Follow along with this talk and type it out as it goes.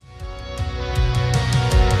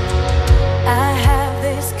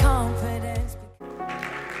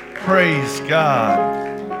Praise God.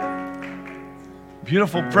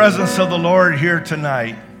 Beautiful presence of the Lord here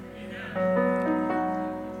tonight.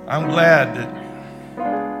 I'm glad that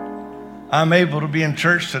I'm able to be in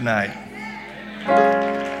church tonight.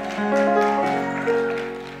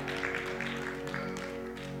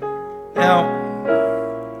 Now,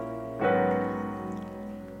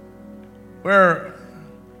 where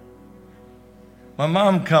my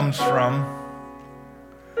mom comes from,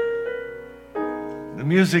 the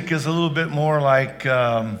music is a little bit more like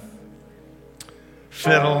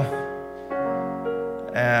fiddle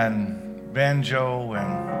and banjo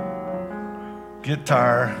and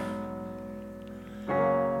guitar.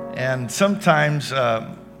 And sometimes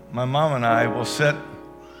my mom and I will sit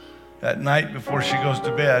at night before she goes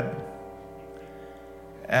to bed,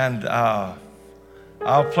 and I'll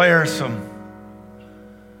play her some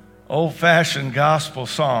old-fashioned gospel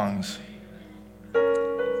songs.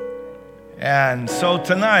 And so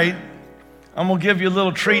tonight, I'm going to give you a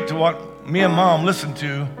little treat to what me and Mom listen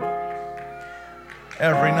to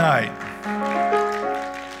every night.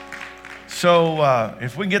 So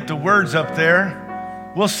if we get the words up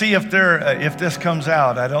there, we'll see if this comes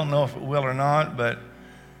out. I don't know if it will or not, but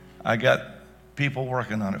I got people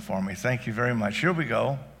working on it for me. Thank you very much. Here we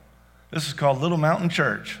go. This is called Little Mountain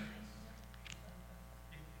Church.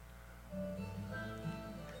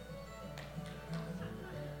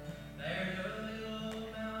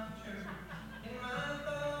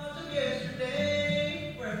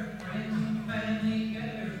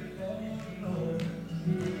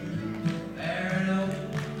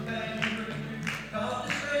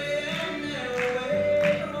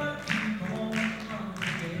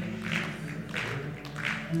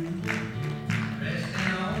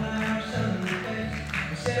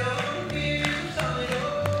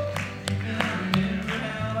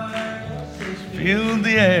 Feel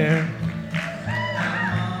the air.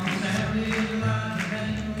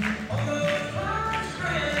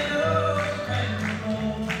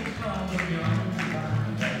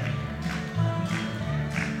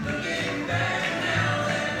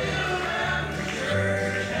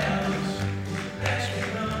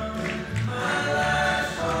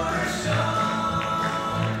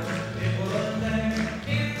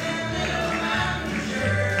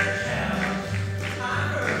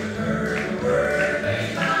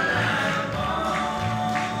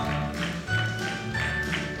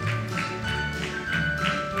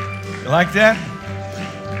 Like that?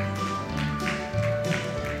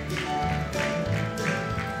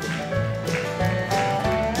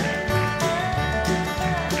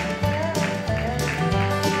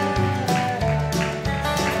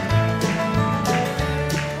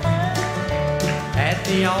 At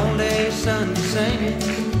the all-day Sunday singing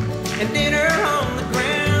and dinner on the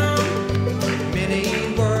ground,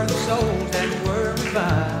 many were the souls that were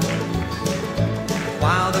revived,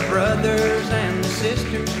 while the brothers and the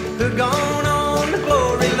sisters who gone on to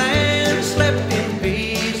glory land slept in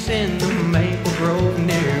peace in the maple grove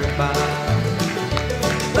nearby.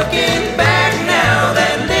 Looking back now,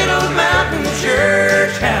 that little mountain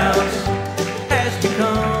church house has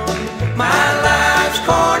become my life's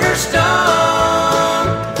cornerstone.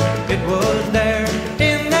 It was there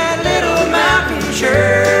in that little mountain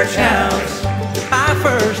church house I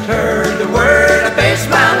first heard the word I based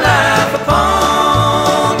my life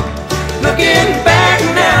upon. Looking back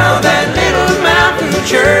now, that little mountain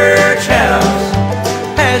church house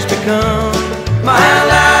has become my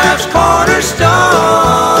life's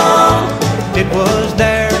cornerstone. It was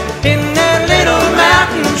there in that little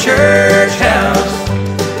mountain church house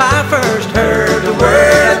I first heard the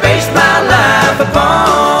word I based my life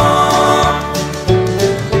upon.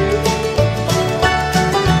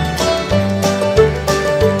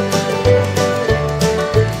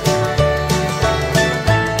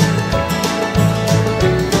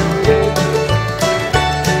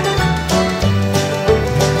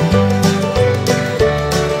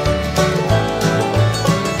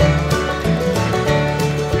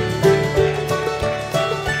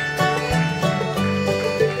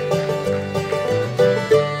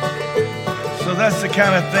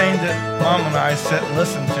 Kind of thing that Mom and I sit and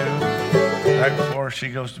listen to right before she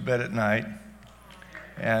goes to bed at night.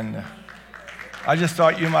 And I just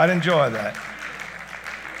thought you might enjoy that.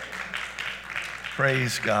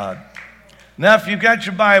 Praise God. Now, if you've got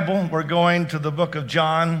your Bible, we're going to the book of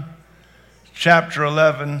John, chapter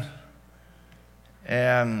 11,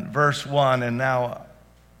 and verse 1. And now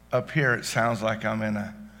up here it sounds like I'm in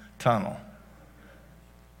a tunnel.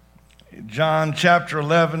 John chapter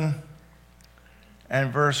 11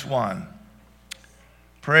 and verse 1.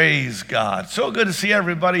 Praise God. So good to see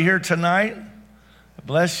everybody here tonight.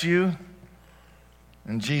 Bless you.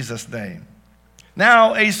 In Jesus' name.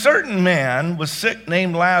 Now, a certain man was sick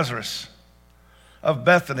named Lazarus of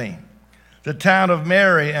Bethany, the town of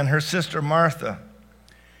Mary and her sister Martha.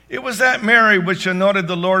 It was that Mary which anointed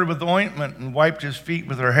the Lord with ointment and wiped his feet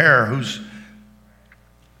with her hair, whose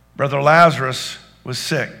brother Lazarus was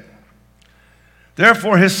sick.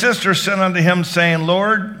 Therefore his sister sent unto him, saying,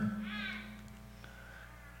 Lord,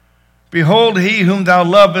 behold, he whom thou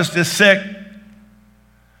lovest is sick.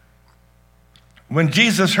 When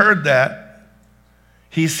Jesus heard that,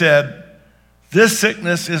 he said, this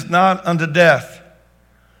sickness is not unto death,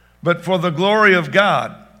 but for the glory of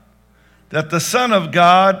God, that the Son of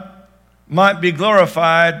God might be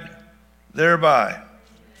glorified thereby.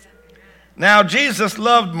 Now Jesus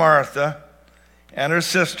loved Martha and her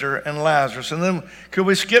sister and Lazarus. And then could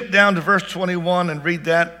we skip down to verse 21 and read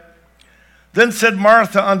that? Then said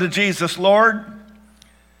Martha unto Jesus, Lord,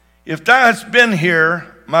 if thou hadst been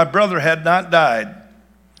here, my brother had not died.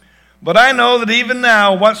 But I know that even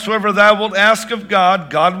now, whatsoever thou wilt ask of God,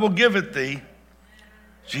 God will give it thee.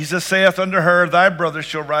 Jesus saith unto her, thy brother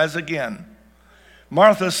shall rise again.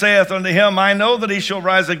 Martha saith unto him, I know that he shall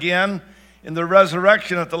rise again in the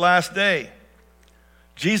resurrection at the last day.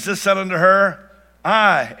 Jesus said unto her,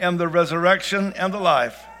 I am the resurrection and the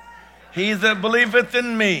life. He that believeth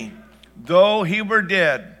in me, though he were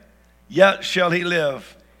dead, yet shall he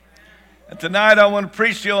live. And tonight I want to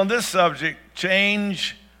preach to you on this subject,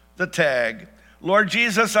 change the tag. Lord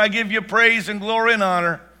Jesus, I give you praise and glory and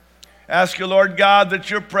honor. Ask you, Lord God, that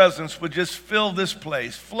your presence would just fill this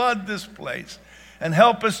place, flood this place, and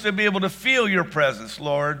help us to be able to feel your presence,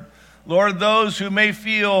 Lord. Lord, those who may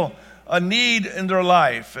feel a need in their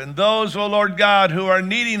life, and those, oh Lord God, who are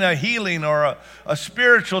needing a healing or a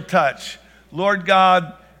spiritual touch, Lord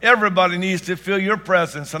God, everybody needs to feel your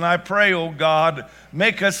presence. And I pray, oh God,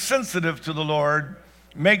 make us sensitive to the Lord.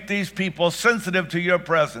 Make these people sensitive to your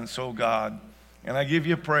presence, oh God. And I give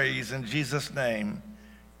you praise in Jesus' name.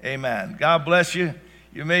 Amen. God bless you.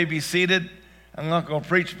 You may be seated. I'm not going to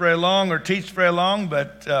preach very long or teach very long,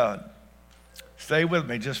 but stay with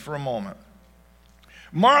me just for a moment.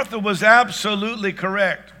 Martha was absolutely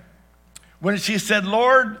correct when she said,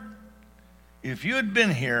 Lord, if you had been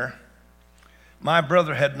here, my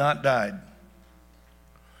brother had not died.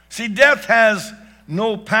 See, death has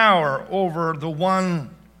no power over the one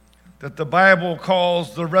that the Bible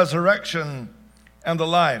calls the resurrection and the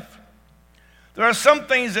life. There are some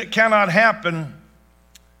things that cannot happen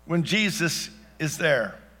when Jesus is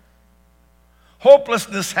there.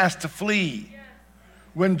 Hopelessness has to flee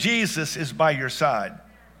when Jesus is by your side.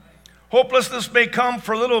 Hopelessness may come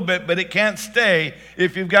for a little bit, but it can't stay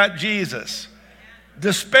if you've got Jesus.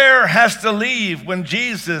 Despair has to leave when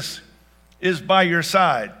Jesus is by your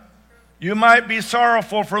side. You might be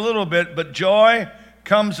sorrowful for a little bit, but joy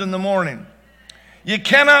comes in the morning. You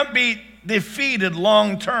cannot be defeated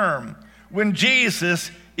long term when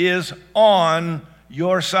Jesus is on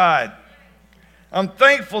your side. I'm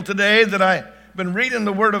thankful today that I've been reading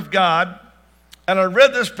the Word of God, and I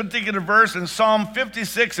read this particular verse in Psalm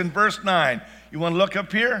 56 and verse 9. You want to look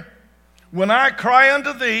up here? When I cry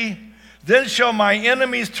unto thee, then shall my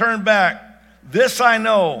enemies turn back. This I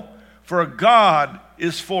know, for God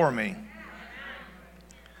is for me.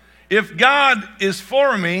 If God is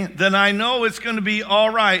for me, then I know it's going to be all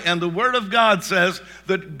right. And the Word of God says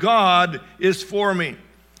that God is for me.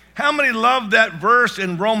 How many love that verse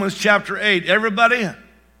in Romans chapter 8? Everybody?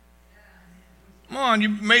 Come on, you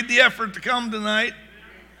made the effort to come tonight.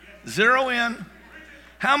 Zero in.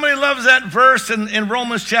 How many loves that verse in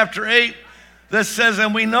Romans chapter 8 that says,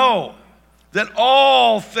 and we know that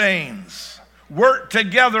all things work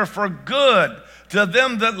together for good to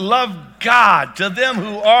them that love God, to them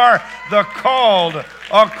who are the called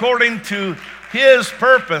according to his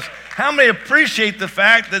purpose. How many appreciate the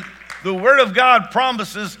fact that the Word of God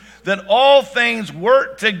promises that all things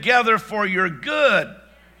work together for your good?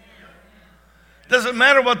 Doesn't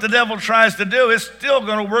matter what the devil tries to do, it's still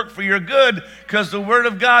going to work for your good because the Word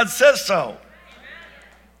of God says so.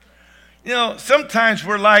 You know, sometimes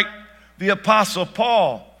we're like the Apostle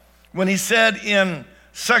Paul when he said in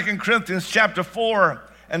 2 Corinthians chapter 4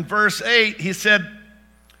 and verse 8, he said,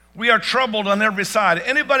 we are troubled on every side.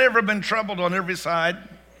 Anybody ever been troubled on every side?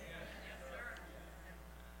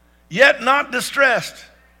 Yet not distressed.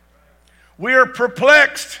 We are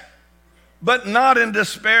perplexed, but not in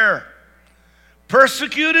despair.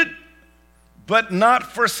 Persecuted, but not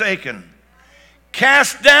forsaken.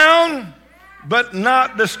 Cast down, but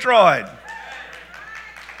not destroyed.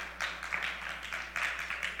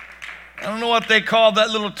 I don't know what they call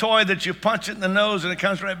that little toy that you punch it in the nose and it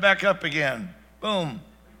comes right back up again. Boom.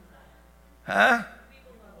 Huh?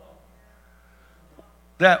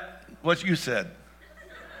 what you said.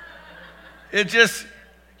 It just,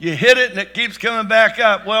 you hit it and it keeps coming back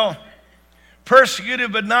up. Well,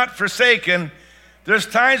 persecuted but not forsaken. There's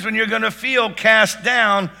times when you're going to feel cast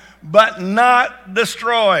down but not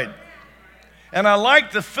destroyed. And I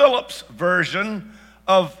like the Phillips version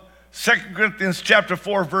of 2 Corinthians chapter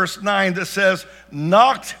 4, verse 9 that says,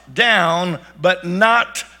 knocked down but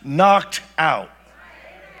not knocked out.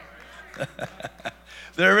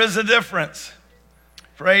 There is a difference.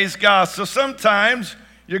 Praise God. So sometimes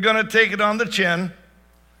you're going to take it on the chin.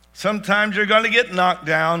 Sometimes you're going to get knocked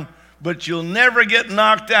down, but you'll never get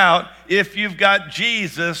knocked out if you've got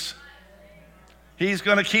Jesus. He's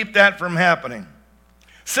going to keep that from happening.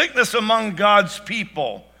 Sickness among God's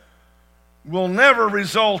people will never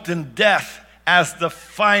result in death as the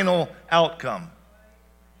final outcome.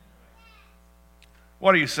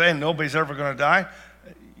 What are you saying? Nobody's ever going to die?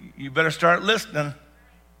 You better start listening.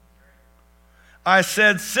 I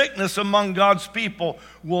said sickness among God's people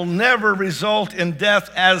will never result in death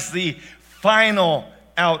as the final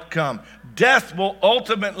outcome. Death will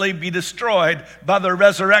ultimately be destroyed by the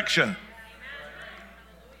resurrection.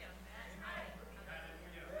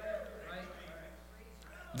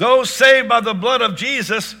 Those saved by the blood of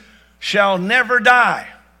Jesus shall never die.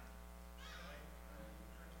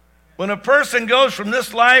 When a person goes from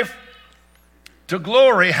this life to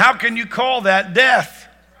glory, how can you call that death?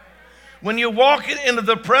 When you walk into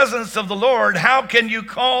the presence of the Lord, how can you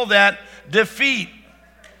call that defeat?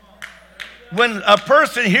 When a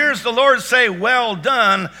person hears the Lord say, well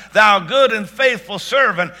done, thou good and faithful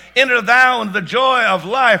servant, enter thou into the joy of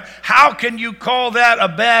life, how can you call that a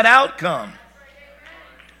bad outcome?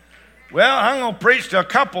 Well, I'm going to preach to a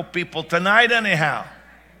couple people tonight anyhow.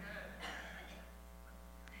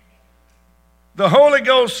 The Holy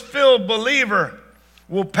Ghost-filled believer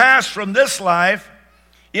will pass from this life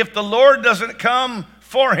if the Lord doesn't come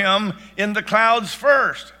for him in the clouds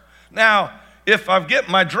first. Now, if I get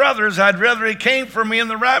my druthers, I'd rather he came for me in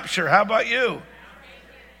the rapture. How about you?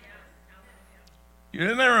 You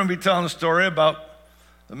remember me telling a story about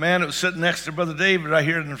the man that was sitting next to Brother David right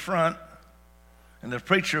here in the front, and the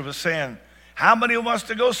preacher was saying, how many wants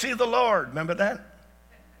to go see the Lord? Remember that?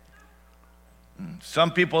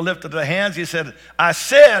 Some people lifted their hands. He said, I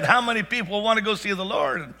said, how many people want to go see the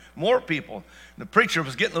Lord? And more people. The preacher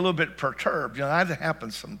was getting a little bit perturbed. You know, that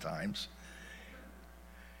happens sometimes.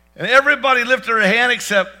 And everybody lifted their hand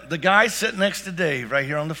except the guy sitting next to Dave right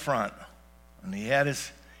here on the front. And he had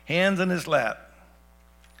his hands in his lap.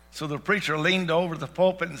 So the preacher leaned over the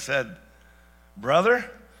pulpit and said, brother,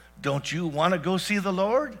 don't you want to go see the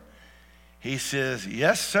Lord? He says,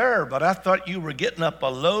 yes, sir, but I thought you were getting up a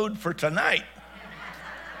load for tonight.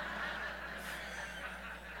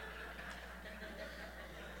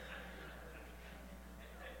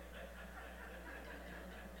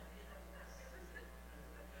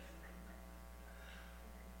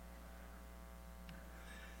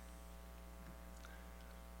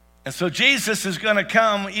 And so Jesus is going to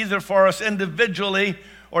come either for us individually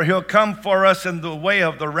or he'll come for us in the way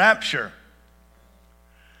of the rapture.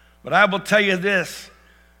 But I will tell you this,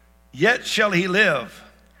 yet shall he live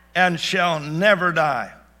and shall never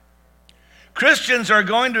die. Christians are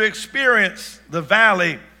going to experience the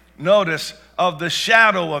valley, notice, of the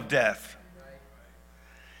shadow of death.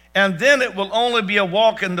 And then it will only be a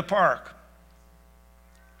walk in the park.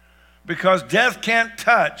 Because death can't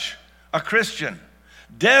touch a Christian.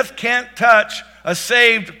 Death can't touch a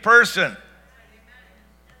saved person.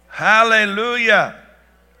 Hallelujah.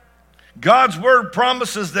 God's word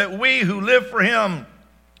promises that we who live for him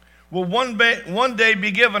will one day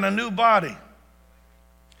be given a new body.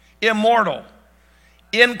 Immortal,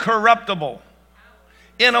 incorruptible,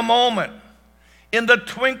 in a moment, in the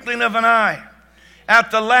twinkling of an eye,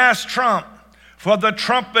 at the last trump, for the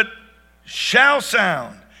trumpet shall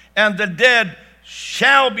sound, and the dead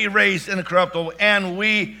shall be raised incorruptible, and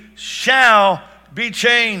we shall be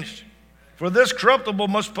changed. For this corruptible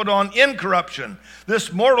must put on incorruption.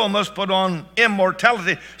 This mortal must put on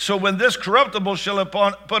immortality. So when this corruptible shall have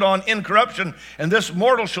put on incorruption, and this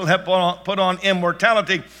mortal shall have put on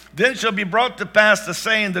immortality, then shall be brought to pass the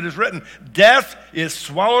saying that is written, death is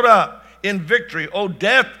swallowed up in victory. O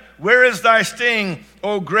death, where is thy sting?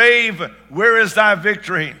 O grave, where is thy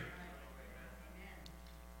victory?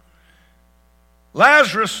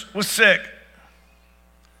 Lazarus was sick.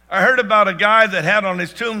 I heard about a guy that had on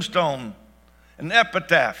his tombstone an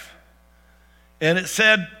epitaph. And it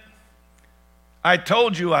said, I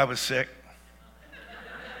told you I was sick.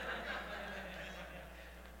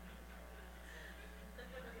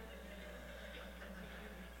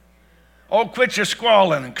 Oh, quit your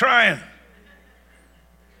squalling and crying.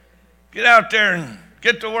 Get out there and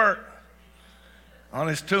Get to work. On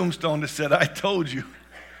his tombstone it said, I told you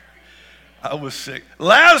I was sick.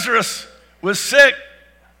 Lazarus was sick.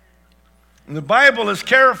 And the Bible is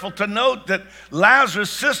careful to note that Lazarus'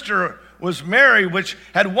 sister was Mary, which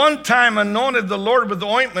had one time anointed the Lord with the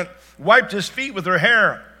ointment, wiped his feet with her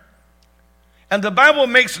hair. And the Bible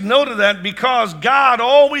makes note of that because God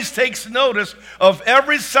always takes notice of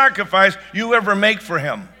every sacrifice you ever make for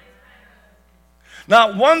him.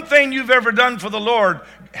 Not one thing you've ever done for the Lord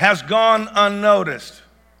has gone unnoticed.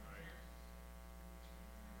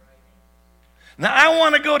 Now, I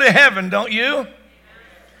want to go to heaven, don't you?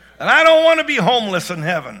 And I don't want to be homeless in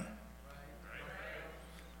heaven.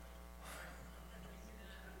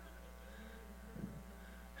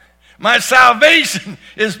 My salvation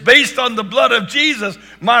is based on the blood of Jesus.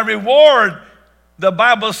 My reward, the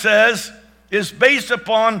Bible says, is based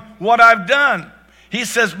upon what I've done. He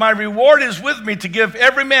says, my reward is with me to give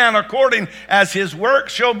every man according as his work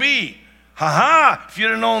shall be. Ha-ha, if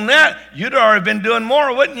you'd have known that, you'd already been doing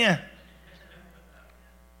more, wouldn't you?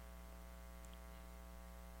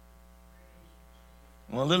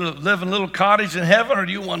 Want to live in a little cottage in heaven, or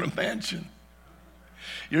do you want a mansion?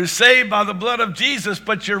 You're saved by the blood of Jesus,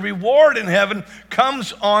 but your reward in heaven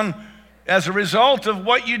comes on as a result of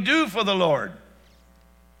what you do for the Lord.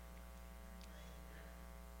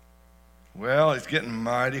 Well, it's getting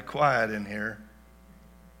mighty quiet in here.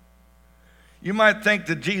 You might think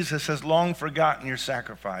that Jesus has long forgotten your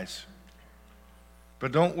sacrifice.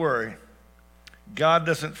 But don't worry. God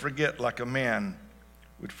doesn't forget like a man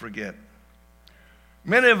would forget.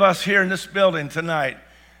 Many of us here in this building tonight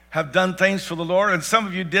have done things for the Lord, and some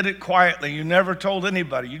of you did it quietly. You never told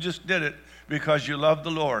anybody. You just did it because you love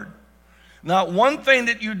the Lord. Not one thing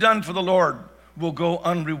that you've done for the Lord will go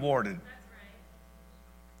unrewarded.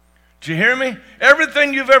 Do you hear me?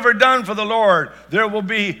 Everything you've ever done for the Lord, there will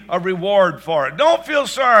be a reward for it. Don't feel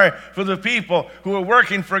sorry for the people who are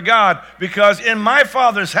working for God, because in my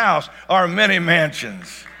Father's house are many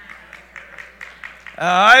mansions.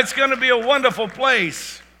 It's going to be a wonderful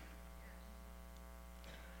place.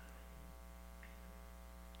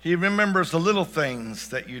 He remembers the little things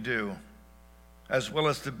that you do, as well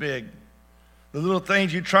as the big. The little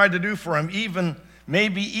things you tried to do for him,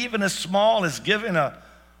 maybe even as small as giving a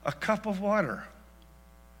cup of water.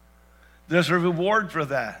 There's a reward for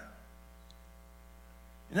that.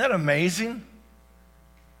 Isn't that amazing?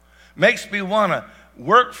 Makes me want to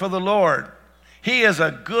work for the Lord. He is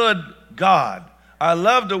a good God. I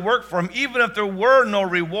love to work for him. Even if there were no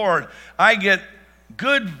reward, I get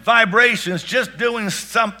good vibrations just doing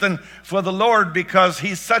something for the Lord because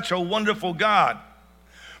he's such a wonderful God.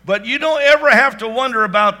 But you don't ever have to wonder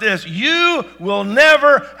about this. You will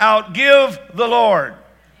never outgive the Lord.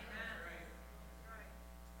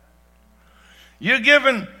 You're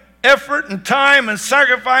giving effort and time and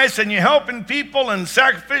sacrifice, and you're helping people and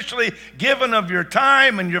sacrificially giving of your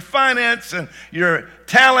time and your finance and your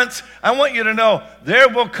talents. I want you to know there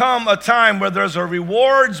will come a time where there's a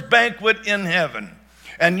rewards banquet in heaven.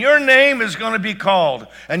 And your name is going to be called.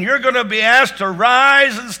 And you're going to be asked to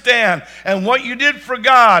rise and stand. And what you did for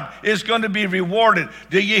God is going to be rewarded.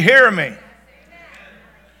 Do you hear me? Amen.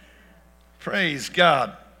 Praise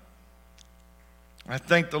God. I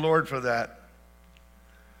thank the Lord for that.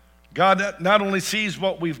 God not only sees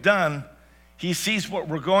what we've done, he sees what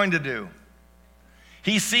we're going to do.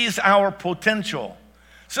 He sees our potential.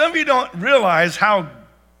 Some of you don't realize how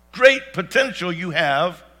great potential you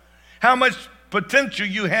have, how much potential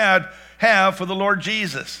you have for the Lord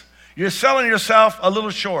Jesus. You're selling yourself a little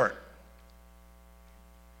short.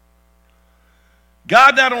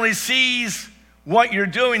 God not only sees what you're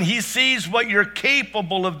doing, he sees what you're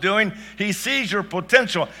capable of doing. He sees your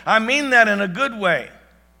potential. I mean that in a good way.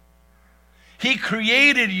 He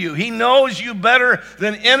created you. He knows you better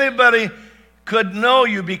than anybody could know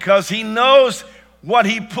you because he knows what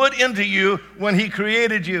he put into you when he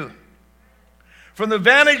created you. From the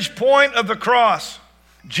vantage point of the cross,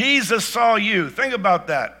 Jesus saw you. Think about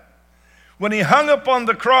that. When he hung up on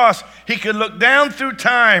the cross, he could look down through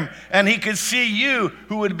time and he could see you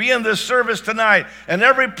who would be in this service tonight. And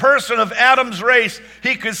every person of Adam's race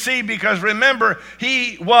he could see, because remember,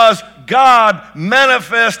 he was God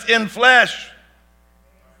manifest in flesh.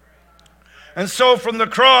 And so from the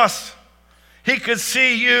cross, he could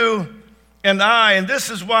see you and I. And this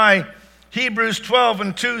is why Hebrews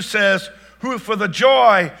 12:2 says, who for the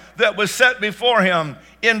joy that was set before him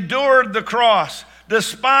endured the cross,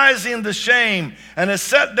 despising the shame, and is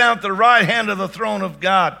set down at the right hand of the throne of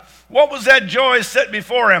God. What was that joy set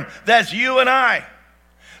before him? That's you and I.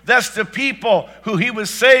 That's the people who he was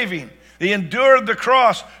saving. He endured the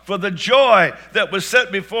cross for the joy that was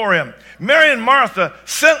set before him. Mary and Martha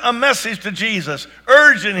sent a message to Jesus,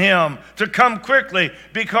 urging him to come quickly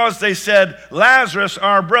because they said, Lazarus,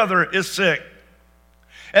 our brother, is sick.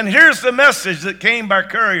 And here's the message that came by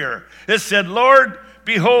courier. It said, Lord,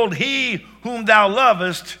 behold, he whom thou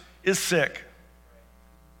lovest is sick.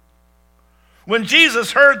 When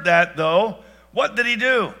Jesus heard that, though, what did he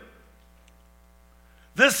do?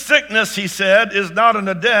 This sickness, he said, is not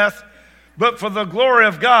unto death, but for the glory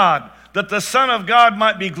of God, that the Son of God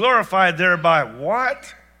might be glorified thereby.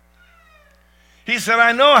 What? He said,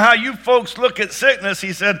 I know how you folks look at sickness,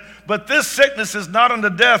 he said, but this sickness is not unto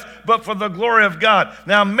death, but for the glory of God.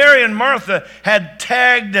 Now, Mary and Martha had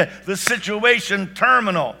tagged the situation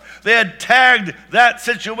terminal. They had tagged that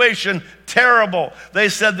situation terrible. They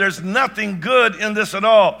said, there's nothing good in this at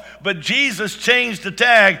all. But Jesus changed the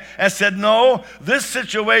tag and said, no, this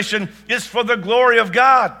situation is for the glory of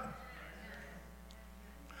God.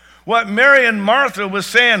 What Mary and Martha was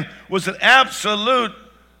saying was an absolute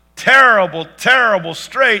terrible, terrible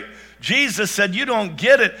straight. Jesus said, you don't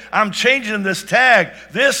get it. I'm changing this tag.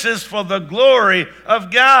 This is for the glory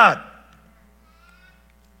of God.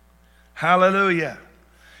 Hallelujah.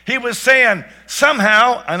 He was saying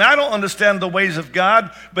somehow, and I don't understand the ways of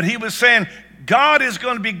God, but he was saying God is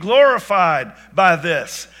going to be glorified by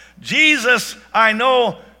this. Jesus, I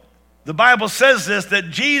know the Bible says this, that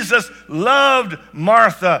Jesus loved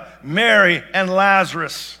Martha, Mary, and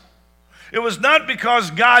Lazarus. It was not because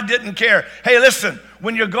God didn't care. Hey, listen,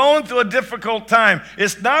 when you're going through a difficult time,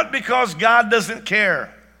 it's not because God doesn't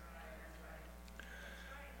care.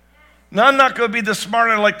 Now, I'm not going to be the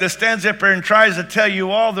smarter like that stands up here and tries to tell you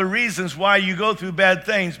all the reasons why you go through bad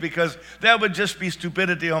things, because that would just be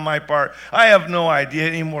stupidity on my part. I have no idea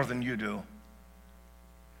any more than you do.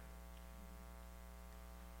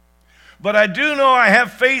 But I do know I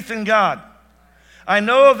have faith in God. I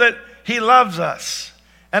know that he loves us.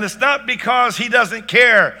 And it's not because he doesn't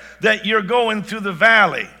care that you're going through the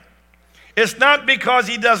valley. It's not because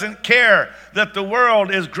he doesn't care that the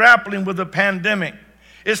world is grappling with a pandemic.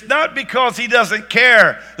 It's not because he doesn't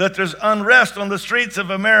care that there's unrest on the streets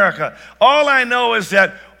of America. All I know is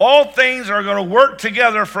that all things are going to work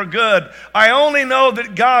together for good. I only know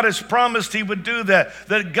that God has promised he would do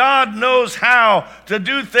that God knows how to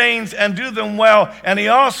do things and do them well, and he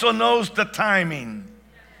also knows the timing.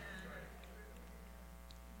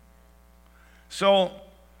 So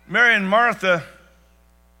Mary and Martha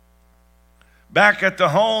back at the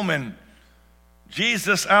home, and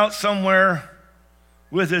Jesus out somewhere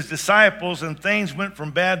with his disciples, and things went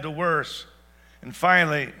from bad to worse. And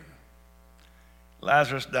finally,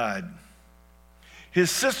 Lazarus died.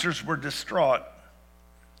 His sisters were distraught.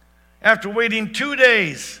 After waiting 2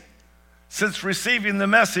 days since receiving the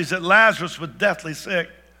message that Lazarus was deathly sick.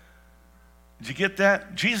 Did you get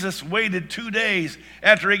that? Jesus waited 2 days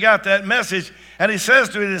after he got that message, and he says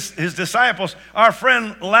to his disciples, our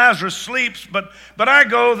friend Lazarus sleeps, but I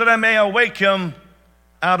go that I may awake him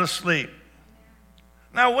out of sleep.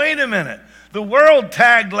 Now, wait a minute. The world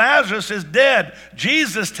tagged Lazarus as dead.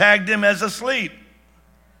 Jesus tagged him as asleep.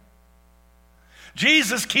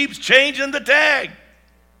 Jesus keeps changing the tag.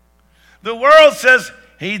 The world says,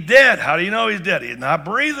 he's dead. How do you know he's dead? He's not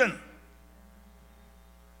breathing.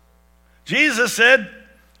 Jesus said,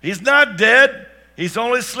 he's not dead. He's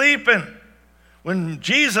only sleeping. When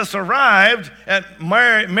Jesus arrived at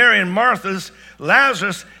Mary and Martha's,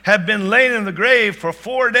 Lazarus had been laying in the grave for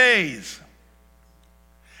 4 days.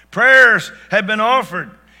 Prayers had been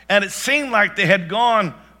offered, and it seemed like they had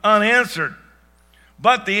gone unanswered.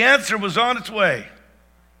 But the answer was on its way.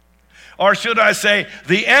 Or should I say,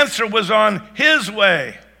 the answer was on his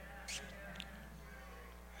way.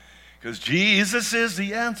 Because Jesus is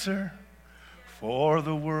the answer for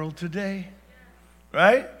the world today.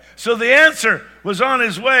 Right? So the answer was on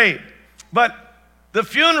his way. But the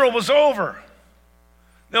funeral was over.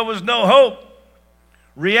 There was no hope.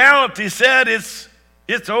 Reality said it's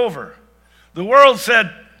over. The world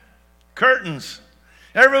said curtains.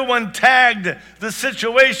 Everyone tagged the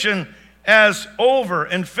situation as over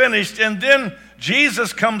and finished. And then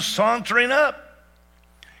Jesus comes sauntering up,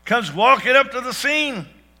 comes walking up to the scene.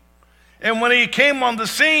 And when he came on the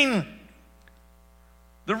scene,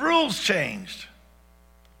 the rules changed.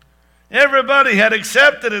 Everybody had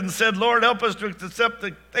accepted it and said, Lord, help us to accept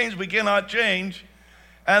the things we cannot change.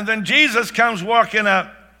 And then Jesus comes walking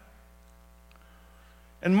up.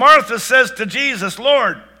 And Martha says to Jesus,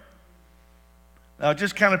 Lord, now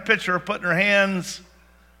just kind of picture her putting her hands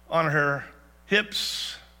on her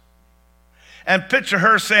hips and picture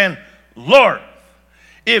her saying, Lord,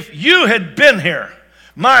 if you had been here,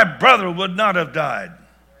 my brother would not have died.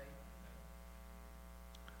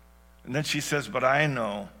 And then she says, but I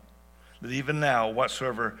know that even now,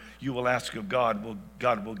 whatsoever you will ask of God,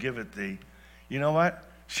 God will give it thee. You know what?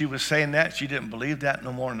 She was saying that. She didn't believe that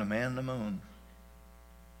no more than the man in the moon.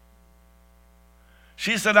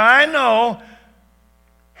 She said, I know,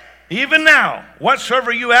 even now,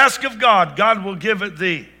 whatsoever you ask of God, God will give it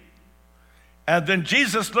thee. And then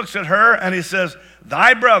Jesus looks at her and he says,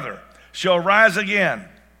 thy brother shall rise again.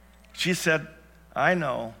 She said, I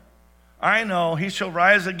know, he shall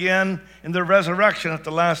rise again in the resurrection at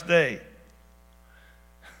the last day.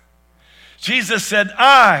 Jesus said,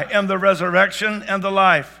 I am the resurrection and the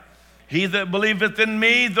life. He that believeth in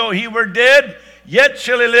me, though he were dead, yet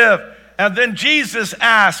shall he live. And then Jesus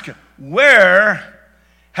asked, where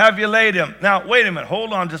have you laid him? Now, wait a minute.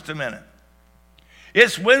 Hold on just a minute.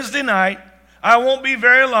 It's Wednesday night. I won't be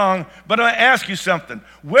very long, but I ask you something.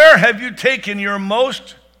 Where have you taken your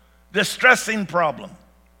most distressing problem?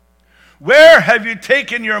 Where have you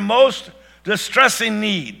taken your most distressing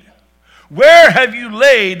need? Where have you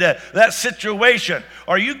laid that situation?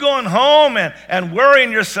 Are you going home and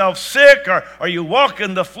worrying yourself sick? Or are you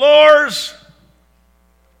walking the floors?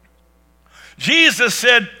 Jesus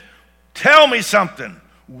said, tell me something.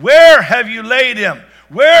 Where have you laid him?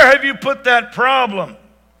 Where have you put that problem?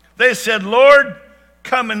 They said, Lord,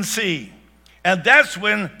 come and see. And that's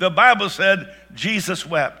when the Bible said Jesus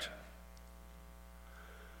wept.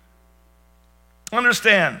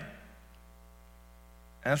 Understand,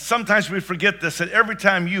 and sometimes we forget this, that every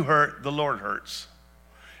time you hurt, the Lord hurts.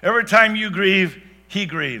 Every time you grieve, he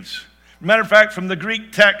grieves. Matter of fact, from the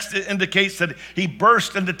Greek text, it indicates that he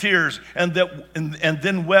burst into tears and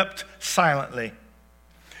then wept silently.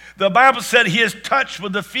 The Bible said he is touched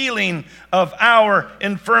with the feeling of our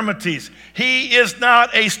infirmities. He is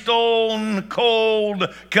not a stone-cold,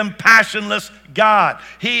 compassionless God.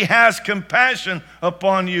 He has compassion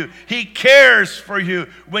upon you. He cares for you.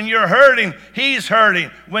 When you're hurting, he's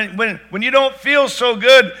hurting. When you don't feel so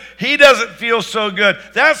good, he doesn't feel so good.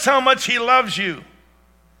 That's how much he loves you.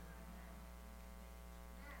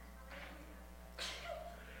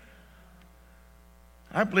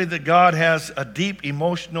 I believe that God has a deep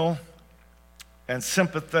emotional and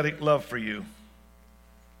sympathetic love for you.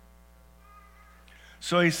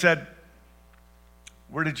 So he said,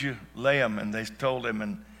 where did you lay him? And they told him,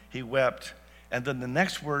 and he wept. And then the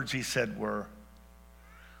next words he said were,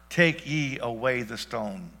 take ye away the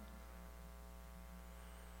stone.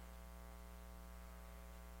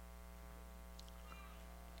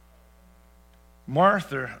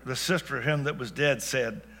 Martha, the sister of him that was dead,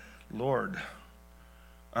 said, Lord,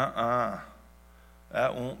 that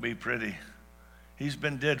won't be pretty. He's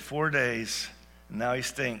been dead 4 days, and now he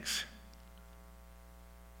stinks.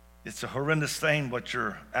 It's a horrendous thing what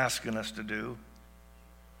you're asking us to do.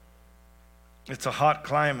 It's a hot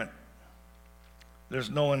climate. There's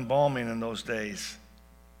no embalming in those days.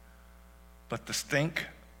 But the stink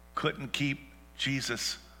couldn't keep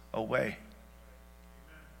Jesus away.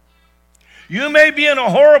 You may be in a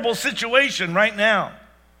horrible situation right now.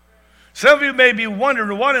 Some of you may be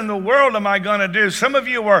wondering, what in the world am I going to do? Some of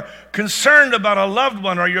you are concerned about a loved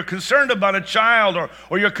one, or you're concerned about a child,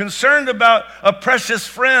 or you're concerned about a precious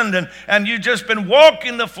friend, and you've just been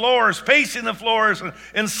walking the floors, pacing the floors, and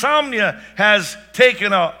insomnia has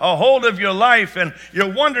taken a hold of your life, and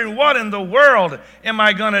you're wondering, what in the world am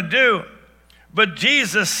I going to do? But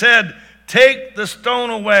Jesus said, take the stone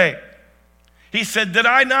away. He said, did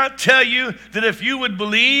I not tell you that if you would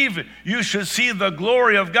believe, you should see the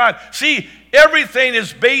glory of God? See, everything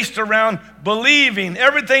is based around believing.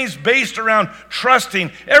 Everything's based around trusting.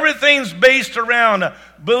 Everything's based around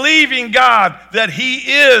believing God that he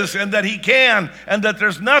is and that he can and that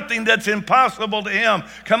there's nothing that's impossible to him.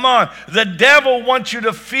 Come on. The devil wants you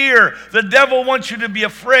to fear. The devil wants you to be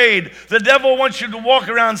afraid. The devil wants you to walk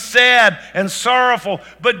around sad and sorrowful.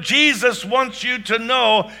 But Jesus wants you to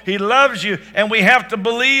know he loves you, and we have to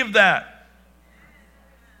believe that.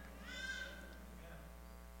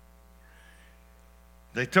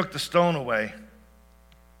 They took the stone away.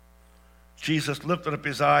 Jesus lifted up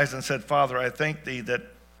his eyes and said, Father, I thank thee that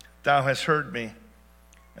thou hast heard me.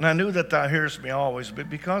 And I knew that thou hearest me always, but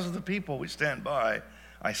because of the people which stand by,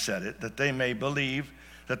 I said it, that they may believe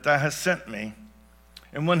that thou hast sent me.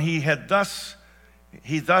 And when he thus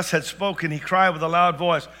had spoken, he cried with a loud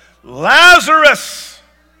voice, Lazarus,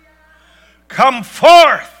 come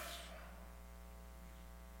forth.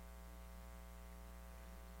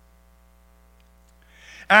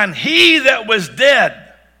 And he that was dead,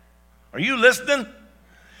 are you listening?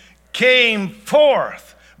 Came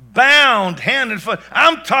forth, bound hand and foot.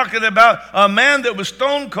 I'm talking about a man that was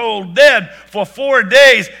stone cold dead for 4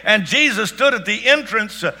 days, and Jesus stood at the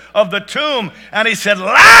entrance of the tomb, and he said,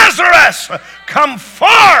 Lazarus, come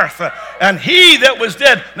forth. And he that was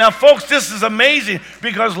dead. Now, folks, this is amazing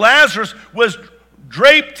because Lazarus was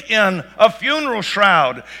draped in a funeral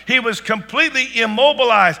shroud. He was completely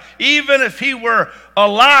immobilized. Even if he were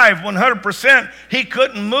alive 100%, he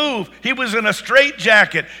couldn't move. He was in a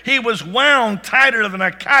straitjacket. He was wound tighter than a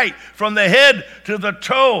kite from the head to the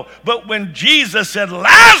toe. But when Jesus said,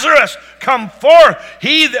 Lazarus, come forth,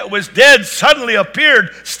 he that was dead suddenly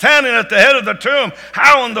appeared standing at the head of the tomb.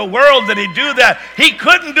 How in the world did he do that? He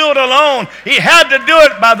couldn't do it alone. He had to do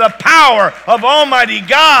it by the power of Almighty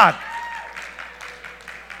God.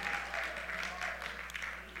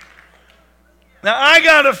 Now, I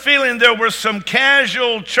got a feeling there were some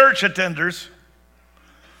casual church attenders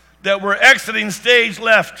that were exiting stage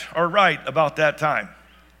left or right about that time.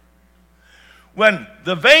 When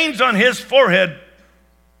the veins on his forehead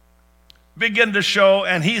began to show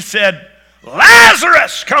and he said,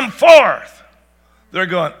 Lazarus, come forth. They're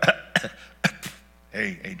going,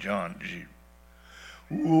 hey, John, did you?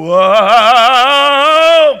 Whoa,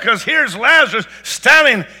 because here's Lazarus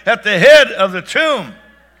standing at the head of the tomb.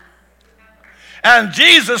 And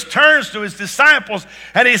Jesus turns to his disciples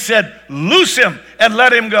and he said, loose him and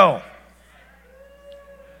let him go.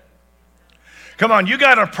 Come on, you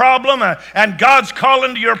got a problem and God's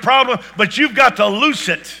calling to your problem, but you've got to loose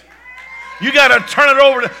it. You got to turn it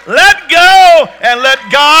over to, let go and let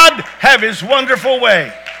God have his wonderful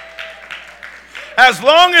way. As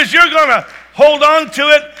long as you're going to hold on to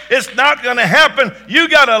it, it's not going to happen. You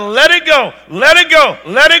got to let it go. Let it go.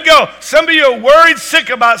 Let it go. Some of you are worried sick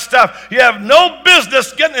about stuff you have no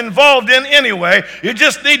business getting involved in anyway. You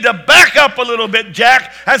just need to back up a little bit,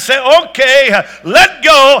 Jack, and say, okay, let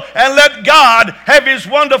go and let God have his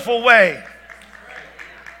wonderful way.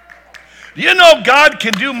 Do you know God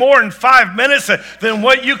can do more in 5 minutes than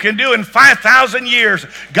what you can do in 5,000 years?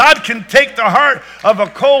 God can take the heart of a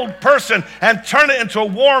cold person and turn it into a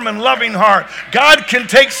warm and loving heart. God can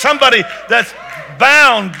take somebody that's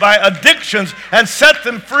bound by addictions and set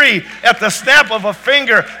them free at the snap of a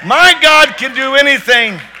finger. My God can do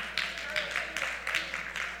anything.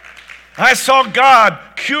 I saw God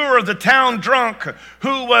cure the town drunk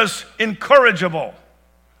who was incorrigible.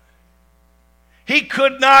 He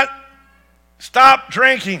could not stop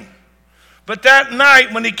drinking. But that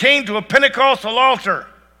night when he came to a Pentecostal altar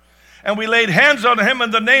and we laid hands on him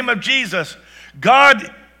in the name of Jesus,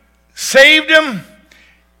 God saved him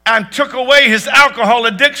and took away his alcohol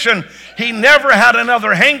addiction. He never had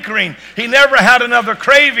another hankering. He never had another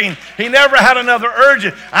craving. He never had another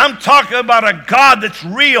urge. I'm talking about a God that's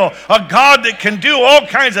real, a God that can do all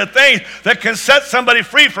kinds of things, that can set somebody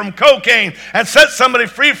free from cocaine and set somebody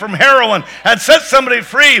free from heroin and set somebody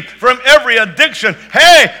free from every addiction.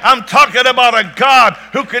 Hey, I'm talking about a God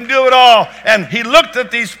who can do it all. And he looked at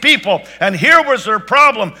these people, and here was their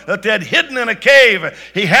problem, that they had hidden in a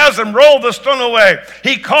cave. He has them roll the stone away.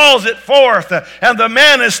 He calls it forth, and the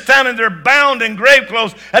man is standing there bound in grave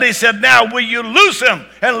clothes, and he said, now will you loose him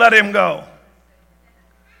and let him go?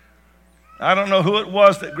 I don't know who it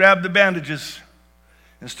was that grabbed the bandages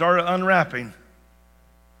and started unwrapping.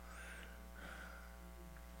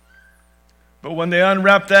 But when they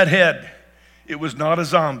unwrapped that head, it was not a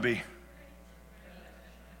zombie.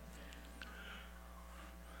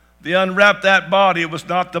 They unwrapped that body, it was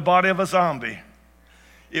not the body of a zombie.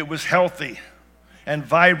 It was healthy and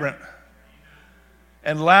vibrant.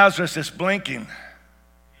 And Lazarus is blinking.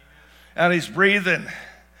 And he's breathing.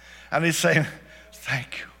 And he's saying,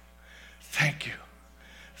 thank you, thank you,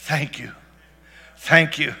 thank you,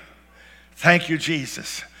 thank you, thank you,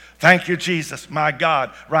 Jesus. Thank you, Jesus, my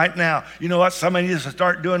God, right now. You know what somebody needs to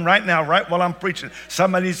start doing right now, right while I'm preaching?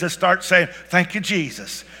 Somebody needs to start saying, thank you,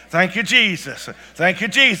 Jesus. Thank you, Jesus. Thank you,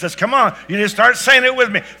 Jesus. Come on, you need to start saying it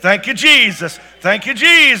with me. Thank you, Jesus. Thank you,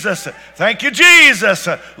 Jesus. Thank you, Jesus.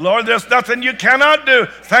 Lord, there's nothing you cannot do.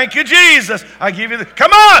 Thank you, Jesus. I give you the,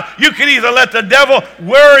 come on. You can either let the devil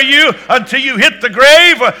worry you until you hit the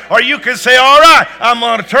grave, or you can say, all right, I'm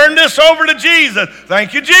going to turn this over to Jesus.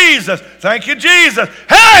 Thank you, Jesus. Thank you, Jesus.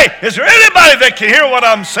 Hey, is there anybody that can hear what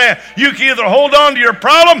I'm saying? You can either hold on to your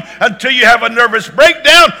problem until you have a nervous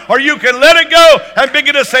breakdown, or you can let it go and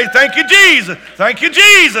begin to say, thank you, Jesus. Thank you,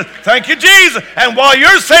 Jesus. Thank you, Jesus. And while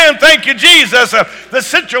you're saying thank you, Jesus, the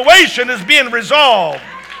situation is being resolved.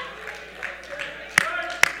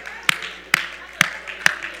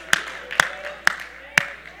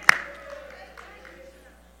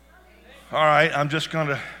 All right, I'm just going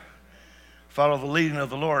to follow the leading of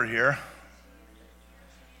the Lord here.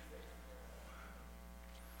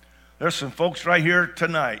 There's some folks right here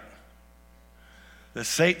tonight that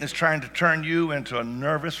Satan is trying to turn you into a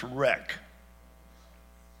nervous wreck.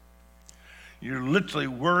 You're literally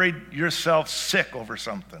worried yourself sick over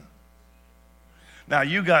something. Now,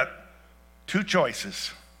 you got two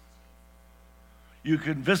choices. You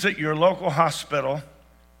can visit your local hospital,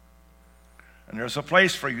 and there's a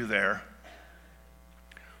place for you there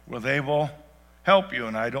where they will help you,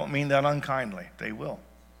 and I don't mean that unkindly. They will.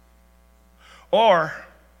 Or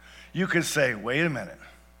you could say, wait a minute,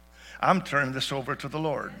 I'm turning this over to the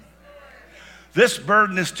Lord. This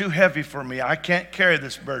burden is too heavy for me. I can't carry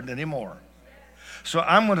this burden anymore. So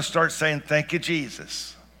I'm going to start saying, thank you,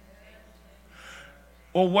 Jesus.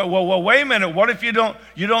 Well, wait a minute. What if you don't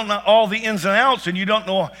know all the ins and outs and you don't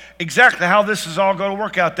know exactly how this is all going to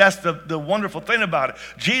work out? That's the wonderful thing about it.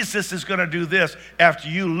 Jesus is going to do this after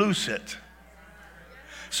you loose it.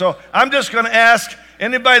 So I'm just going to ask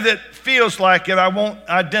anybody that feels like it, I won't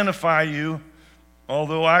identify you,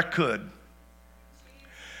 although I could.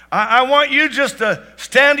 I want you just to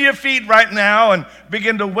stand to your feet right now and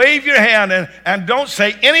begin to wave your hand and don't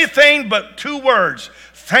say anything but two words.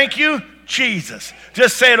 Thank you, Jesus.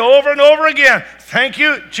 Just say it over and over again. Thank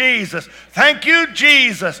you, Jesus. Thank you,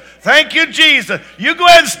 Jesus. Thank you, Jesus. You go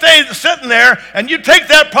ahead and stay sitting there and you take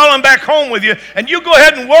that problem back home with you and you go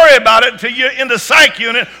ahead and worry about it until you're in the psych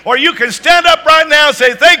unit, or you can stand up right now and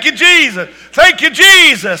say, thank you, Jesus. Thank you,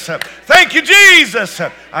 Jesus. Thank you, Jesus.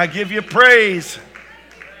 I give you praise.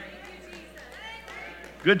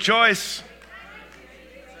 Good choice.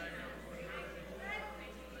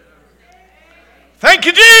 Thank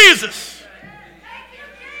you, Jesus.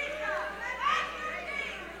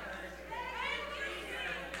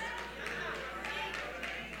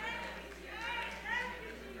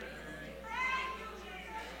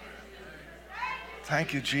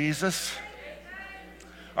 Thank you, Jesus.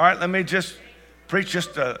 All right, let me just preach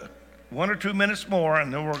just 1 or 2 minutes more,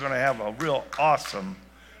 and then we're going to have a real awesome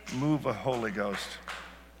move of Holy Ghost.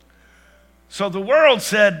 So the world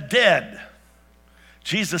said dead.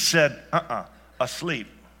 Jesus said, asleep.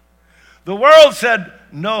 The world said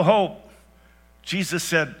no hope. Jesus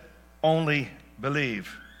said, only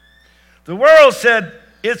believe. The world said,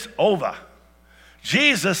 it's over.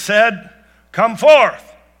 Jesus said, come forth.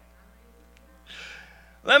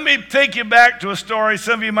 Let me take you back to a story.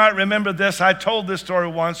 Some of you might remember this. I told this story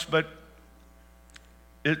once, but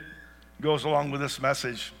it goes along with this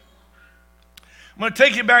message. I'm going to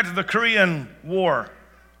take you back to the Korean War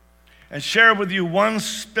and share with you one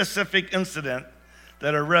specific incident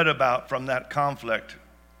that I read about from that conflict.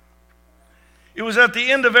 It was at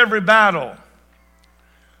the end of every battle.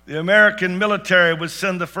 The American military would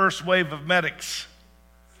send the first wave of medics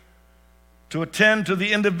to attend to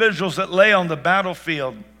the individuals that lay on the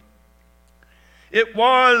battlefield. It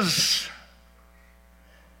was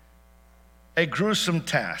a gruesome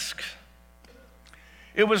task.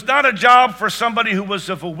 It was not a job for somebody who was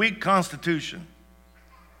of a weak constitution.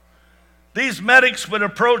 These medics would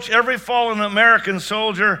approach every fallen American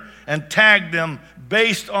soldier and tag them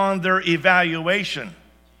based on their evaluation.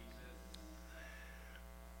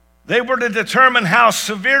 They were to determine how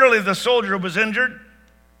severely the soldier was injured.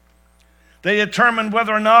 They determined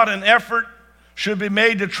whether or not an effort should be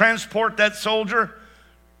made to transport that soldier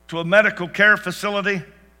to a medical care facility.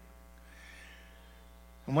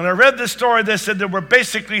 And when I read this story, they said there were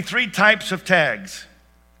basically 3 types of tags.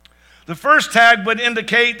 The first tag would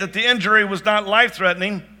indicate that the injury was not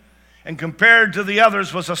life-threatening and compared to the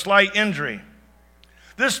others was a slight injury.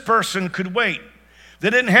 This person could wait. They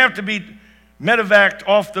didn't have to be medevaced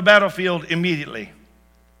off the battlefield immediately.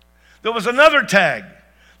 There was another tag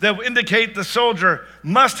that would indicate the soldier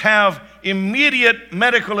must have immediate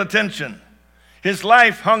medical attention. His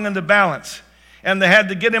life hung in the balance, and they had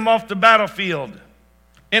to get him off the battlefield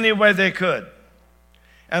any way they could.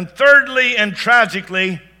 And thirdly and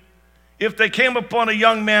tragically, if they came upon a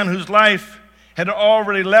young man whose life had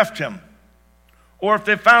already left him, or if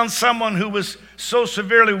they found someone who was so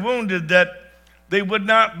severely wounded that they would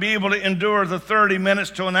not be able to endure the 30 minutes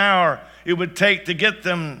to an hour it would take to get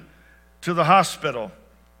them to the hospital,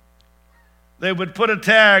 they would put a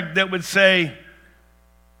tag that would say,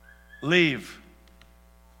 leave,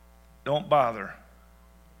 don't bother,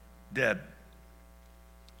 dead.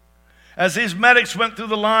 As these medics went through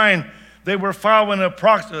the line, they were followed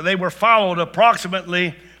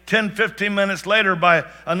approximately 10-15 minutes later by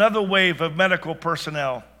another wave of medical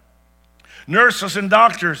personnel. Nurses and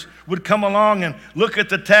doctors would come along and look at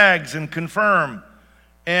the tags and confirm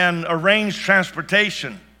and arrange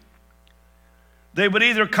transportation. They would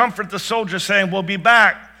either comfort the soldier saying, we'll be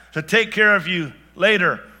back to take care of you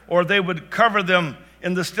later, or they would cover them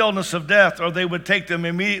in the stillness of death, or they would take them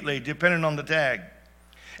immediately, depending on the tag.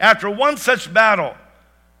 After one such battle,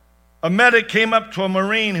 a medic came up to a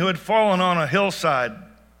Marine who had fallen on a hillside.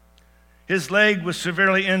 His leg was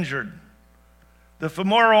severely injured. The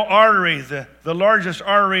femoral artery, the largest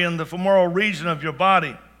artery in the femoral region of your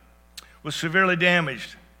body, was severely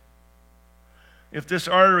damaged. If this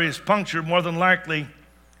artery is punctured, more than likely,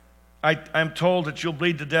 I'm told that you'll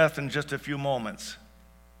bleed to death in just a few moments.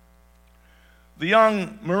 The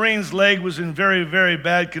young Marine's leg was in very, very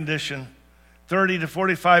bad condition, 30 to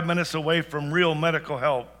 45 minutes away from real medical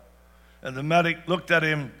help. And the medic looked at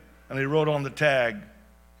him and he wrote on the tag,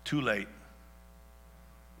 "Too late.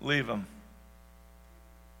 Leave him.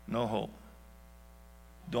 No hope.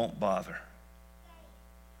 Don't bother."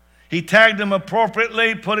 He tagged him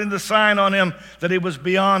appropriately, putting the sign on him that he was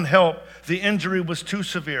beyond help. The injury was too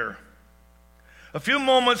severe. A few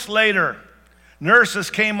moments later, nurses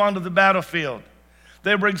came onto the battlefield.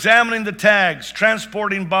 They were examining the tags,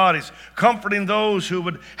 transporting bodies, comforting those who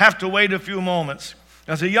would have to wait a few moments.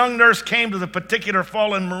 As a young nurse came to the particular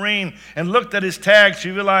fallen Marine and looked at his tag, she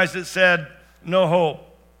realized it said, "No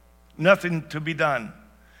hope, nothing to be done,"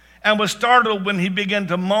 and was startled when he began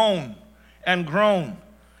to moan and groan.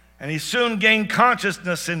 And he soon gained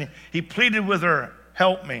consciousness and he pleaded with her,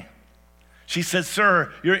 "Help me." She said,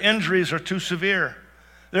 "Sir, your injuries are too severe.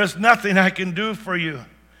 There's nothing I can do for you."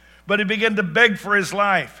 But he began to beg for his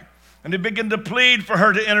life, and he began to plead for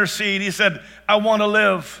her to intercede. He said, "I want to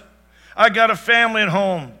live. I got a family at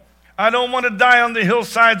home. I don't want to die on the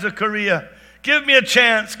hillsides of Korea. Give me a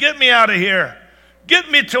chance. Get me out of here.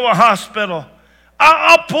 Get me to a hospital.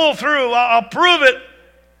 I'll pull through. I'll prove it."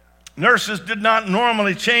 Nurses did not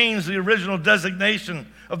normally change the original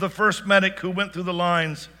designation of the first medic who went through the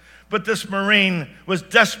lines. But this Marine was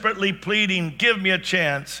desperately pleading, "Give me a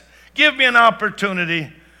chance. Give me an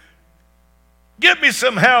opportunity. Give me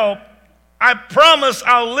some help. I promise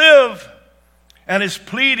I'll live." And his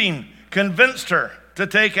pleading convinced her to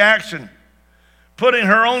take action. Putting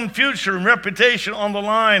her own future and reputation on the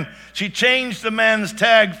line, she changed the man's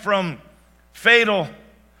tag from fatal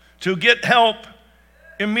to "get help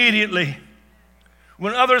immediately."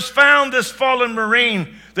 When others found this fallen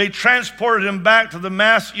Marine, they transported him back to the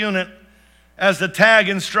mass unit as the tag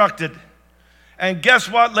instructed. And guess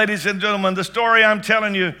what, ladies and gentlemen? The story I'm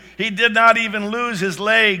telling you, he did not even lose his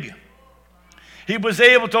leg. He was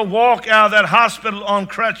able to walk out of that hospital on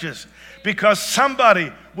crutches because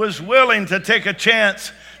somebody was willing to take a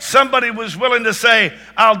chance. Somebody was willing to say,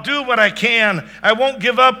 "I'll do what I can. I won't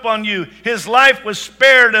give up on you." His life was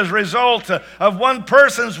spared as a result of one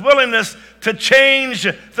person's willingness to change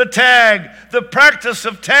the tag. The practice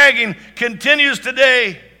of tagging continues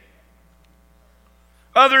today.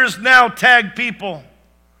 Others now tag people.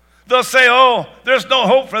 They'll say, "Oh, there's no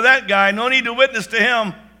hope for that guy. No need to witness to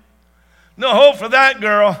him. No hope for that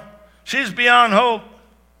girl. She's beyond hope."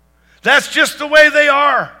 That's just the way they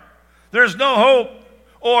are. There's no hope.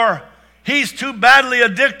 Or, "He's too badly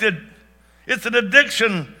addicted." It's an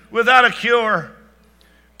addiction without a cure.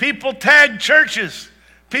 People tag churches.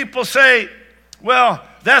 People say, "Well,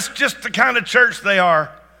 that's just the kind of church they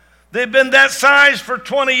are. They've been that size for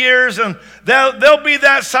 20 years and they'll be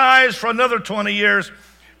that size for another 20 years.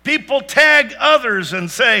 People tag others and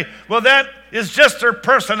say, "Well, that is just their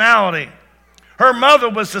personality." Her mother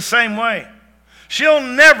was the same way. She'll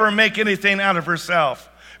never make anything out of herself.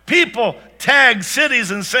 People tag cities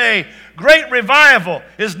and say, "Great revival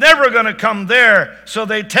is never going to come there," so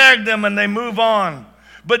they tag them and they move on.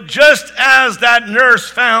 But just as that nurse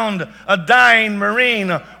found a dying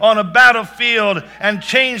Marine on a battlefield and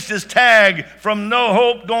changed his tag from "no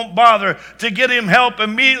hope, don't bother" to "get him help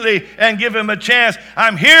immediately and give him a chance,"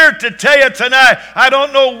 I'm here to tell you tonight, I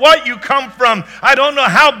don't know what you come from. I don't know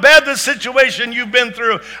how bad the situation you've been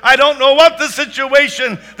through. I don't know what the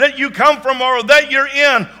situation that you come from or that you're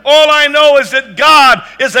in. All I know is that God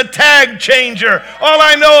is a tag changer. All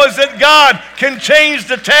I know is that God can change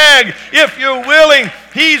the tag if you're willing.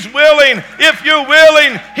 He's willing. If you're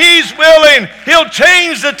willing, He's willing. He'll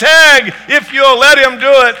change the tag if you'll let Him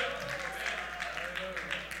do it.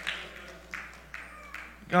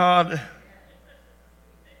 God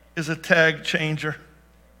is a tag changer.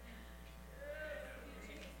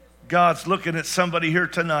 God's looking at somebody here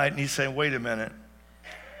tonight and He's saying, "Wait a minute.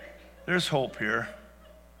 There's hope here.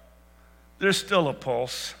 There's still a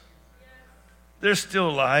pulse. There's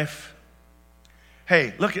still life.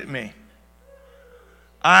 Hey, look at me.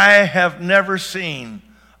 I have never seen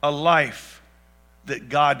a life that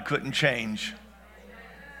God couldn't change."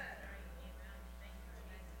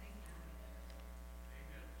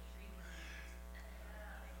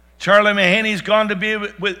 Charlie Mahaney's gone to be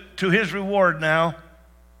to his reward now.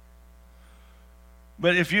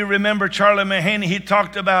 But if you remember Charlie Mahaney, he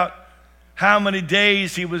talked about how many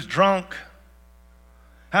days he was drunk,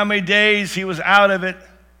 how many days he was out of it,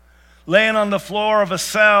 laying on the floor of a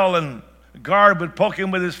cell, and the guard would poke him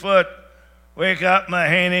with his foot. Wake up,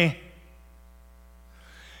 Mahaney.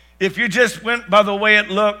 If you just went by the way it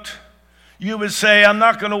looked, you would say, I'm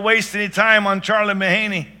not going to waste any time on Charlie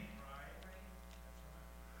Mahaney.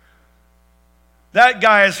 That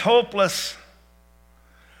guy is hopeless.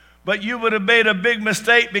 But you would have made a big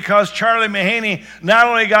mistake, because Charlie Mahaney not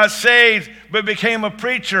only got saved, but became a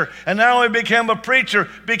preacher. And not only became a preacher,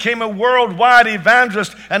 became a worldwide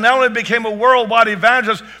evangelist. And not only became a worldwide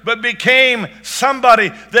evangelist, but became somebody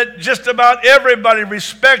that just about everybody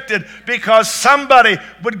respected, because somebody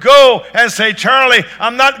would go and say, Charlie,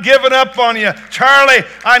 I'm not giving up on you. Charlie,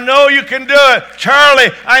 I know you can do it.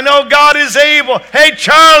 Charlie, I know God is able. Hey,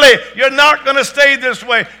 Charlie, you're not going to stay this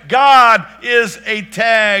way. God is a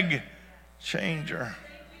tag changer.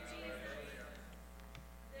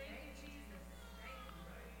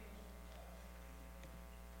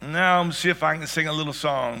 Now I'm going to see if I can sing a little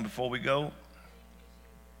song before we go.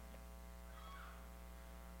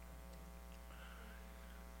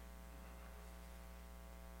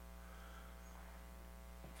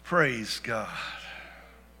 Praise God.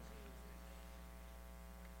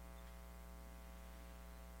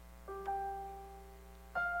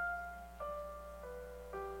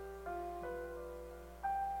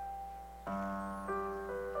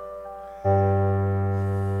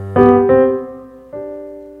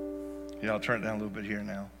 Yeah, I'll turn it down a little bit here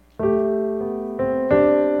now.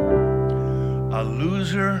 A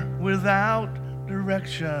loser without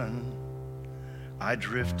direction, I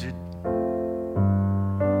drifted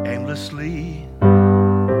aimlessly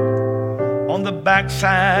on the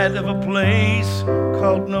backside of a place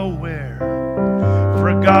called nowhere,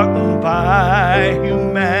 forgotten by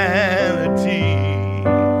humanity.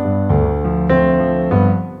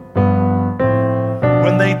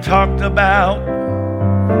 When they talked about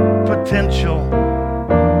potential,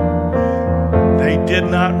 they did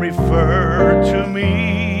not refer to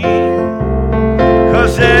me,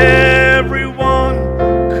 'cause everyone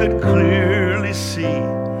could clearly see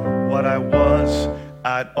what I was,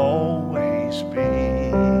 I'd always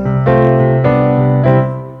be.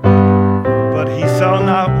 But he saw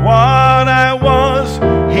not what I was,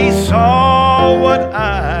 he saw what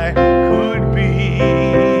I could be.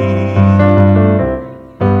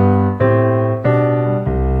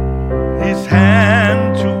 His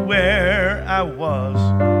hand to where I was,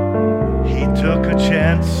 he took a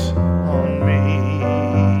chance on me.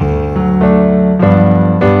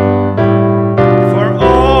 For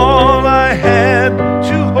all I had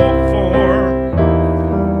to hope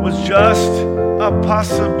for was just a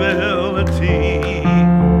possibility.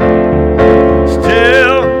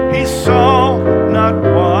 Still, he saw not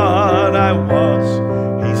what I was,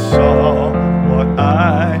 he saw what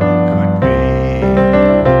I could be.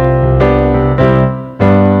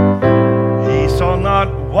 He saw not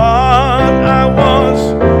what I was,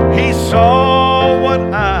 he saw what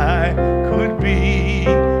I could be.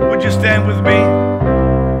 Would you stand with me?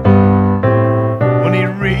 When he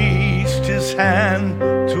reached his hand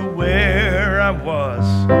to where I was,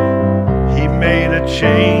 he made a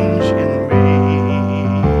change in me.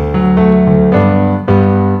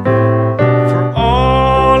 For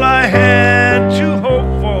all I had to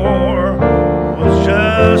hope for was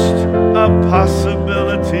just a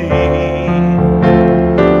possibility.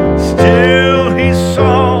 Still, he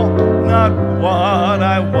saw not what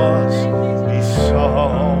I was, he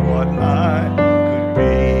saw what I could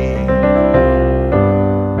be.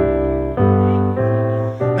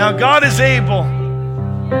 Now, God is able.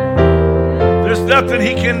 There's nothing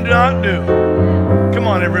he cannot do. Come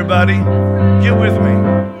on, everybody. Get with me.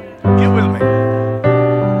 Get with me.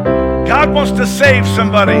 God wants to save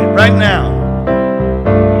somebody right now.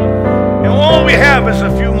 And all we have is a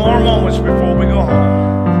few more moments before we go home.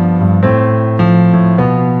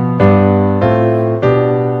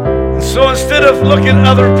 And so instead of looking at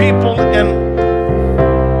other people and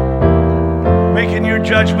making your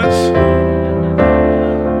judgments,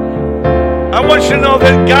 I want you to know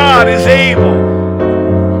that God is able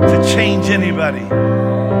to change anybody.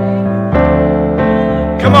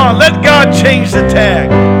 Come on, let God change the tag.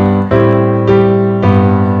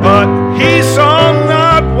 But he saw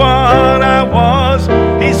not what I was,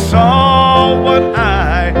 he saw what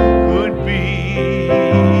I could be.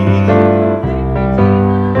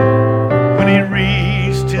 When he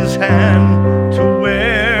reached his hand to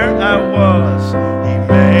where I was, he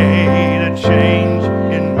made a change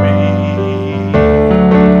in me.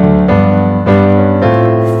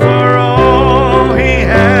 For all he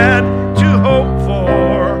had to hope for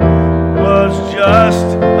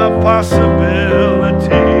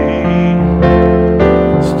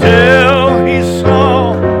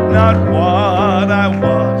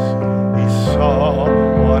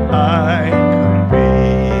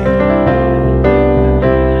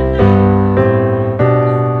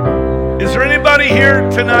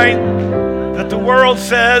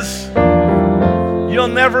says you'll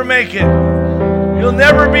never make it. You'll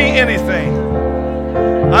never be anything.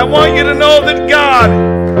 I want you to know that God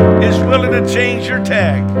is willing to change your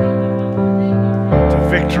tag to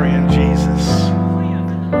victory in Jesus.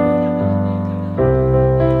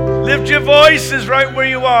 Lift your voices right where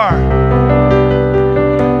you are.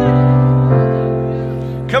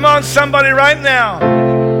 Come on, somebody, right now.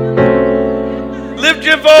 Lift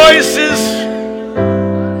your voices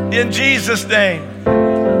in Jesus' name.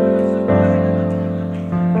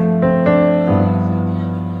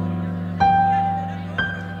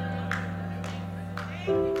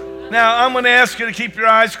 Now, I'm going to ask you to keep your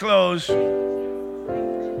eyes closed.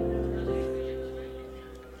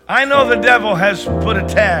 I know the devil has put a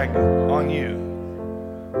tag on you,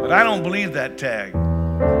 but I don't believe that tag.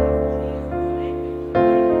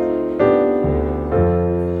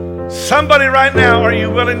 Somebody right now, are you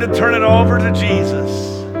willing to turn it over to Jesus?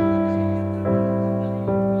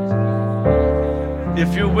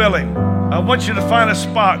 If you're willing, I want you to find a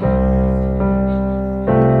spot.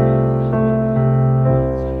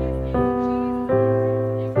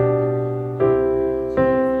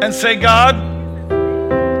 And say, God,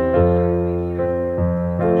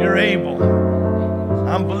 you're able.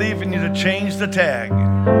 I'm believing you to change the tag.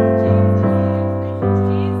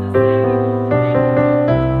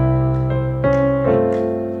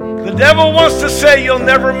 The devil wants to say you'll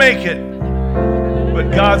never make it, but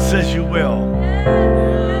God says you will.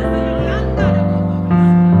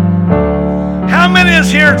 How many is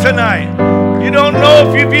here tonight? You don't know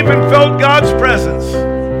if you've even felt God's presence.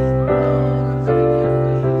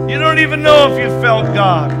 You don't even know if you felt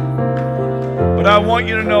God. But I want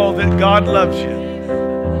you to know that God loves you.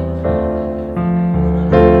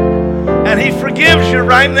 And He forgives you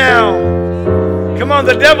right now. Come on,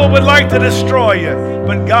 the devil would like to destroy you,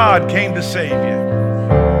 but God came to save you.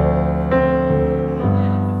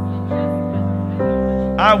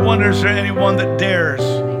 I wonder, is there anyone that dares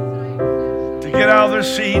to get out of their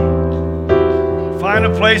seat, find a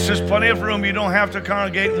place, there's plenty of room, you don't have to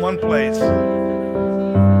congregate in one place,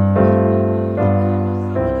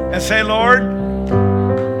 and say, Lord,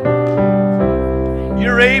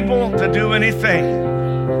 you're able to do anything.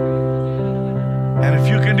 And if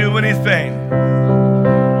you can do anything,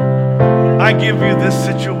 I give you this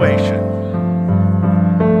situation.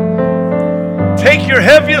 Take your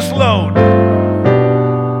heaviest load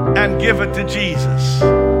and give it to Jesus.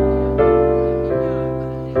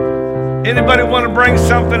 Anybody want to bring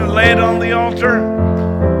something and lay it on the altar?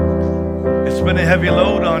 It's been a heavy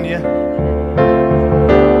load on you.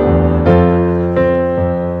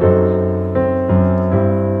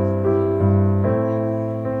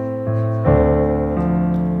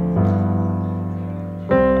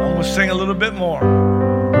 Sing a little bit more.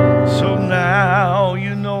 So now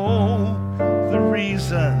you know the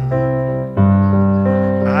reason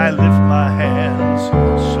I lift my hands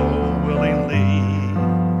so willingly.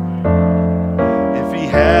 If He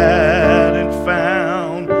hadn't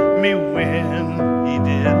found me when He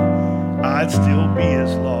did, I'd still be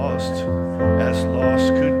as lost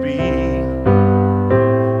could be.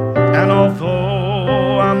 And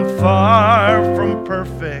although I'm far from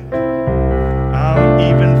perfect, I'm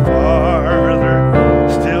even farther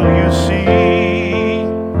still, you see,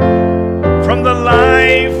 from the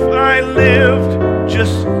life I lived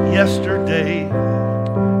just yesterday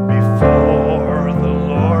before the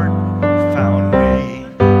Lord found me.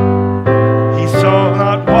 He saw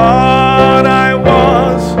not what I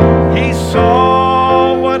was, He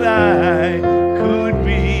saw what I could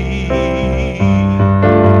be.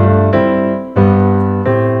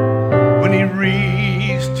 When He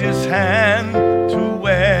reached His hand to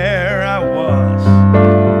where I was,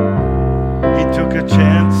 He took a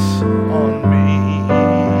chance on me.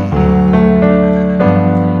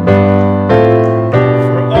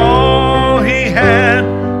 For all He had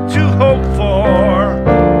to hope for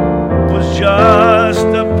was just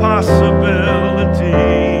a possibility.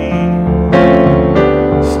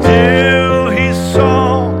 Still He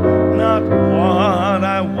saw not what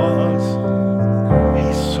I was,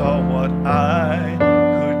 He saw what I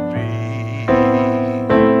could be.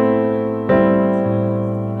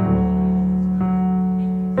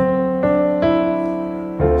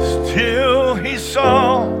 Still He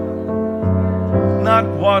saw not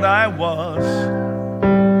what I was,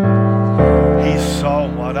 He saw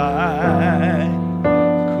what I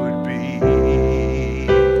could be.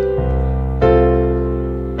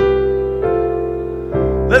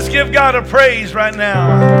 Let's give God a praise right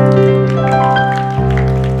now.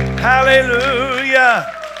 Hallelujah.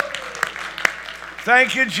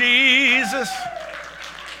 Thank you, Jesus.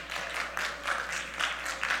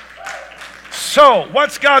 So,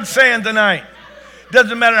 what's God saying tonight?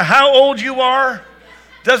 Doesn't matter how old you are.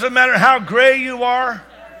 Doesn't matter how gray you are.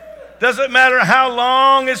 Doesn't matter how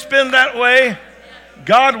long it's been that way.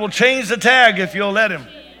 God will change the tag if you'll let him.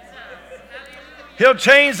 He'll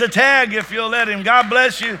change the tag if you'll let him. God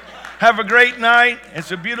bless you. Have a great night.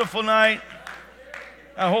 It's a beautiful night.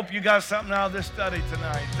 I hope you got something out of this study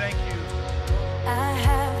tonight. Thank you. I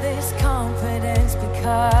have this confidence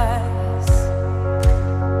because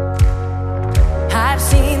I've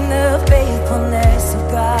seen the faithfulness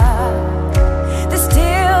of God. The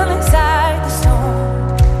still inside the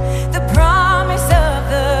storm, the promise of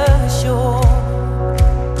the shore.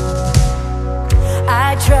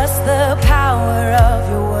 I trust the power of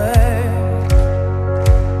your word,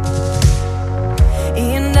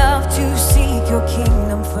 enough to seek your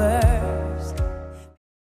kingdom first.